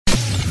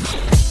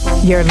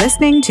You're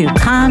listening to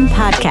Kan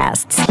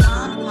Podcasts.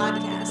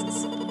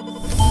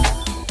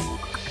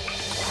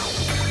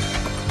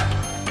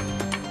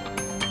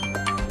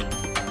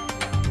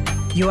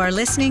 You are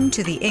listening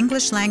to the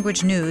English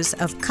language news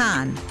of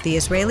Kan, the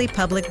Israeli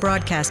Public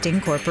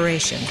Broadcasting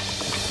Corporation.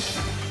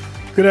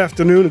 Good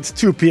afternoon. It's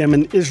 2 p.m.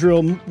 in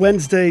Israel,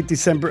 Wednesday,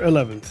 December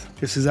 11th.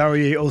 This is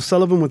Aryeh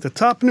O'Sullivan with the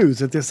top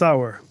news at this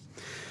hour.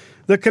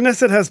 The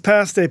Knesset has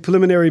passed a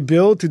preliminary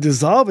bill to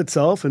dissolve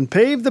itself and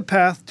pave the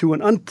path to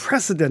an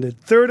unprecedented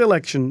third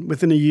election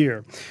within a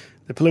year.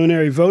 The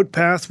preliminary vote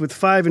passed with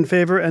 5 in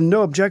favor and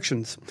no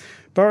objections.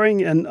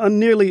 Barring an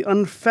nearly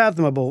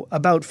unfathomable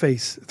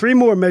about-face, 3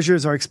 more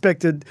measures are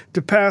expected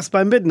to pass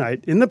by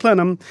midnight in the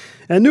plenum,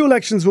 and new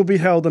elections will be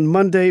held on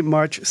Monday,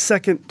 March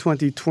 2nd,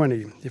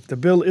 2020. If the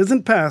bill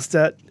isn't passed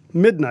at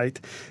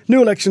midnight,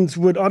 new elections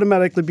would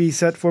automatically be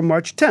set for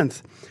March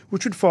 10th,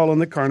 which would fall on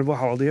the carnival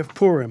holiday of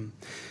Purim.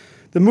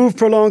 The move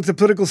prolongs a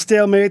political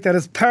stalemate that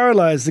has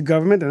paralyzed the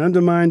government and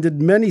undermined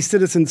many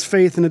citizens'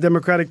 faith in the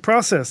democratic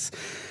process.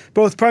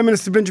 Both Prime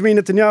Minister Benjamin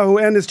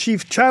Netanyahu and his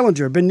chief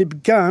challenger, Benny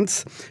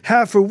Gantz,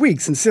 have for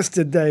weeks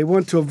insisted they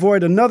want to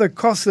avoid another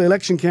costly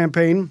election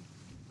campaign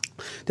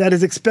that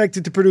is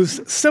expected to produce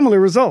similar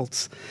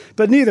results.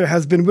 But neither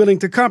has been willing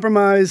to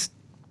compromise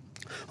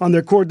on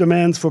their core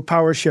demands for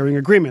power-sharing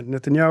agreement.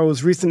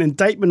 Netanyahu's recent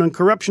indictment on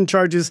corruption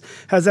charges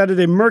has added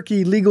a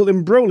murky legal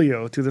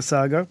imbroglio to the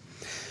saga.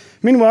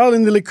 Meanwhile,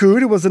 in the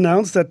Likud, it was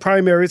announced that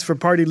primaries for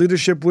party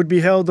leadership would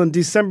be held on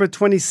December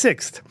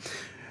 26th.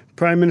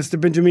 Prime Minister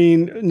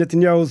Benjamin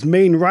Netanyahu's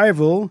main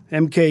rival,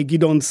 MK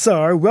Gideon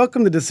Sa'ar,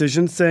 welcomed the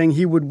decision, saying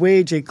he would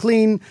wage a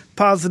clean,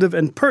 positive,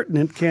 and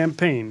pertinent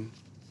campaign.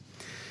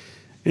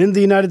 In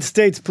the United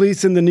States,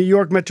 police in the New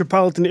York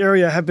metropolitan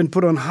area have been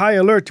put on high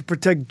alert to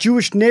protect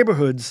Jewish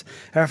neighborhoods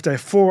after a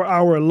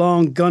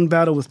 4-hour-long gun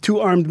battle with 2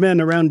 armed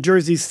men around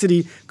Jersey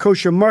City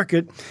Kosher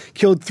Market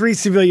killed 3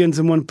 civilians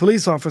and 1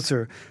 police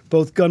officer.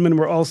 Both gunmen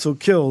were also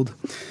killed.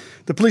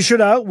 The police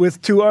shootout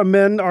with 2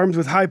 men armed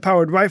with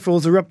high-powered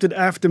rifles erupted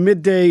after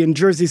midday in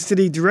Jersey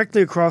City,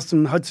 directly across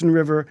the Hudson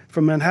River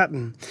from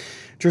Manhattan.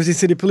 Jersey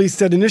City Police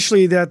said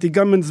initially that the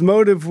gunman's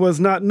motive was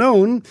not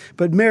known,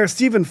 but Mayor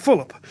Stephen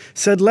Fulop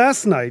said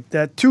last night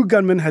that 2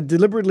 gunmen had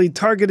deliberately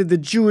targeted the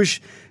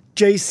Jewish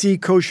JC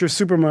Kosher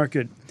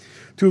supermarket.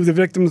 2 of the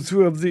victims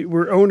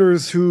were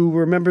owners who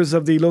were members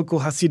of the local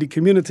Hasidic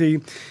community.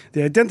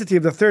 The identity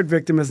of the 3rd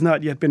victim has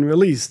not yet been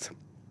released.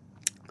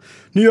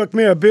 New York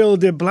Mayor Bill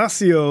de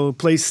Blasio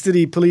placed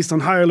city police on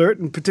high alert,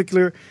 in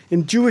particular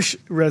in Jewish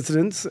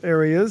residence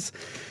areas.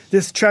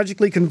 This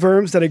tragically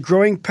confirms that a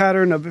growing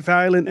pattern of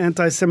violent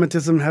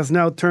anti-Semitism has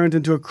now turned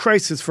into a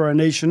crisis for our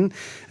nation,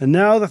 and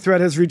now the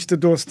threat has reached the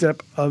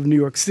doorstep of New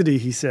York City,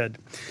 he said.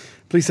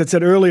 Police had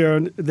said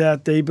earlier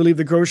that they believe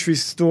the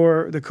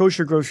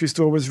kosher grocery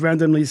store, was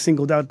randomly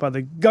singled out by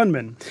the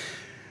gunman.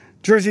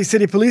 Jersey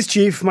City Police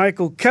Chief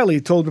Michael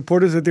Kelly told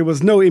reporters that there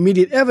was no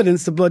immediate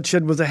evidence the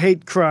bloodshed was a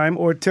hate crime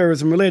or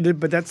terrorism related,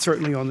 but that's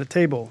certainly on the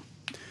table.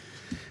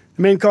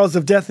 The main cause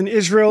of death in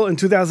Israel in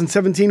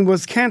 2017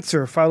 was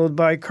cancer, followed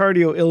by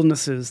cardio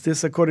illnesses.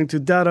 This according to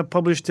data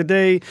published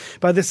today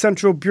by the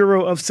Central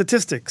Bureau of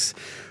Statistics.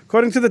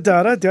 According to the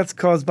data, deaths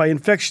caused by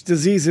infectious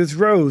diseases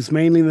rose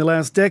mainly in the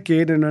last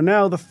decade and are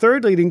now the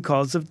 3rd leading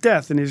cause of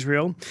death in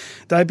Israel.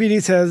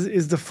 Diabetes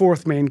is the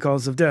 4th main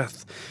cause of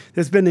death.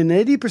 There's been an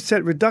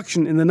 80%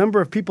 reduction in the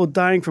number of people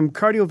dying from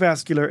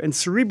cardiovascular and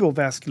cerebral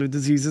vascular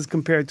diseases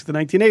compared to the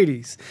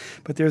 1980s.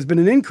 But there's been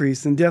an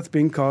increase in death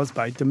being caused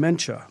by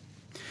dementia.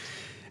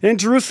 In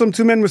Jerusalem,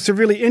 2 men were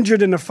severely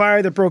injured in a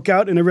fire that broke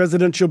out in a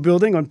residential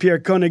building on Pierre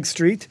Koenig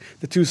Street.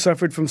 The 2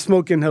 suffered from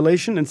smoke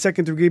inhalation and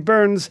second-degree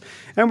burns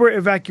and were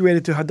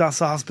evacuated to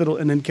Hadassah Hospital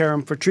in Ein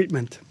Kerem for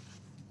treatment.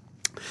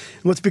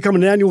 And what's become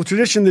an annual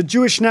tradition, the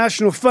Jewish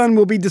National Fund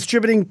will be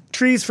distributing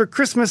trees for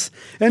Christmas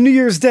and New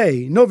Year's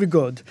Day, Novi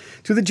God,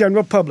 to the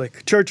general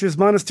public, churches,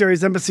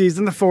 monasteries, embassies,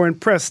 and the foreign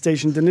press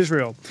stationed in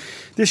Israel.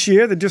 This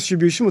year, the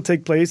distribution will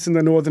take place in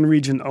the northern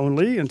region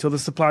only until the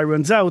supply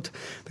runs out.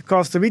 The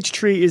cost of each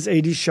tree is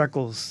 80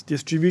 shekels.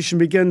 Distribution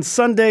begins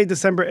Sunday,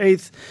 December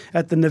 8th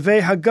at the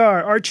Neve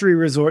Hagar Archery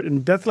Resort in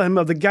Bethlehem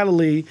of the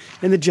Galilee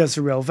in the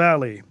Jezreel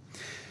Valley.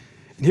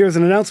 Here's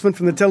an announcement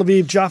from the Tel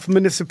Aviv Jaffa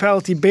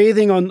municipality.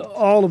 Bathing on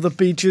all of the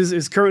beaches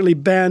is currently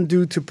banned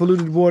due to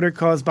polluted water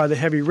caused by the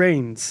heavy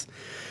rains.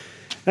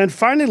 And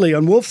finally,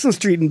 on Wolfson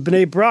Street in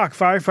Bnei Brak,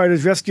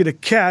 firefighters rescued a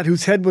cat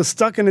whose head was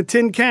stuck in a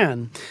tin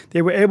can.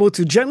 They were able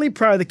to gently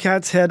pry the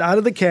cat's head out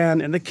of the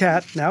can, and the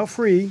cat, now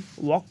free,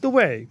 walked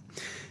away.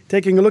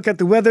 Taking a look at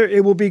the weather,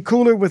 it will be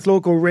cooler with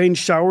local rain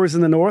showers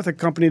in the north,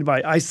 accompanied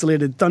by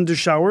isolated thunder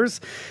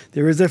showers.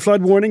 There is a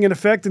flood warning in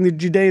effect in the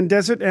Judean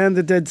Desert and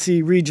the Dead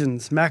Sea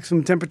regions.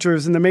 Maximum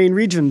temperatures in the main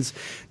regions: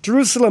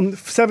 Jerusalem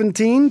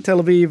 17,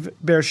 Tel Aviv,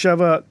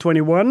 Beersheba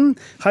 21,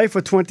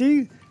 Haifa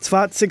 20,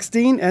 Tzfat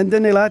 16, and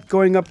then Eilat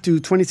going up to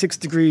 26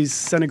 degrees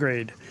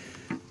centigrade.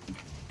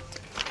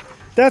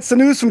 That's the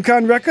news from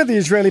Kan Reka, the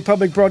Israeli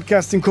Public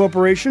Broadcasting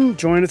Corporation.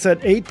 Join us at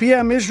 8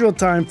 p.m. Israel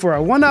time for our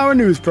 1-hour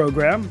news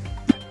program.